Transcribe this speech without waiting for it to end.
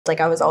Like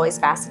I was always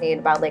fascinated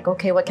about like,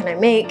 okay, what can I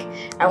make?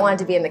 I wanted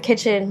to be in the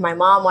kitchen. My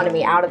mom wanted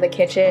me out of the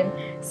kitchen.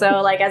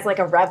 So like as like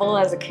a rebel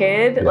as a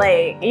kid,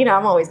 like, you know,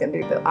 I'm always gonna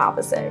do the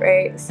opposite,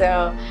 right?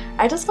 So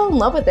I just fell in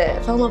love with it. I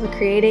fell in love with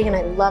creating and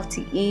I love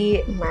to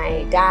eat.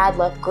 My dad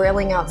loved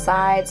grilling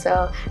outside.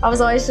 So I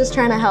was always just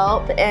trying to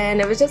help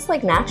and it was just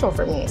like natural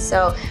for me.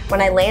 So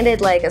when I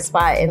landed like a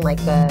spot in like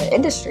the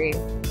industry,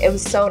 it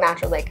was so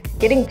natural, like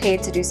getting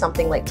paid to do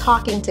something like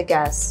talking to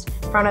guests,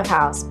 front of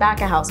house,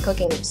 back of house,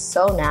 cooking, it was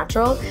so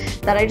natural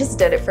that I just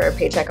did it for a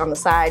paycheck on the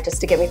side just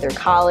to get me through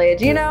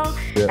college, you know?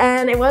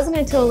 And it wasn't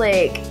until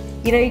like,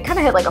 you know, you kind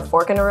of hit like a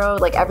fork in the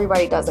road, like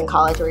everybody does in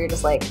college, where you're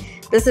just like,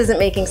 this isn't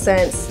making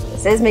sense,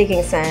 this is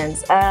making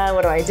sense,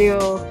 what do I do?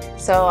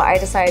 So I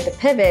decided to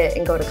pivot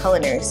and go to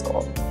culinary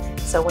school.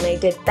 So when I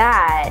did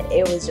that,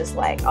 it was just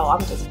like, oh, I'm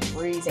just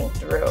breezing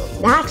through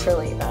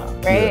naturally though,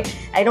 right? Yeah.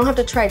 I don't have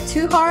to try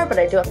too hard, but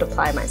I do have to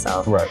apply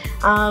myself. Right.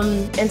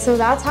 And so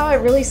that's how it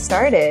really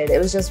started. It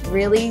was just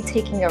really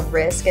taking a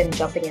risk and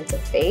jumping into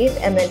faith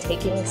and then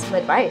taking some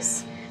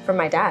advice from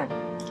my dad.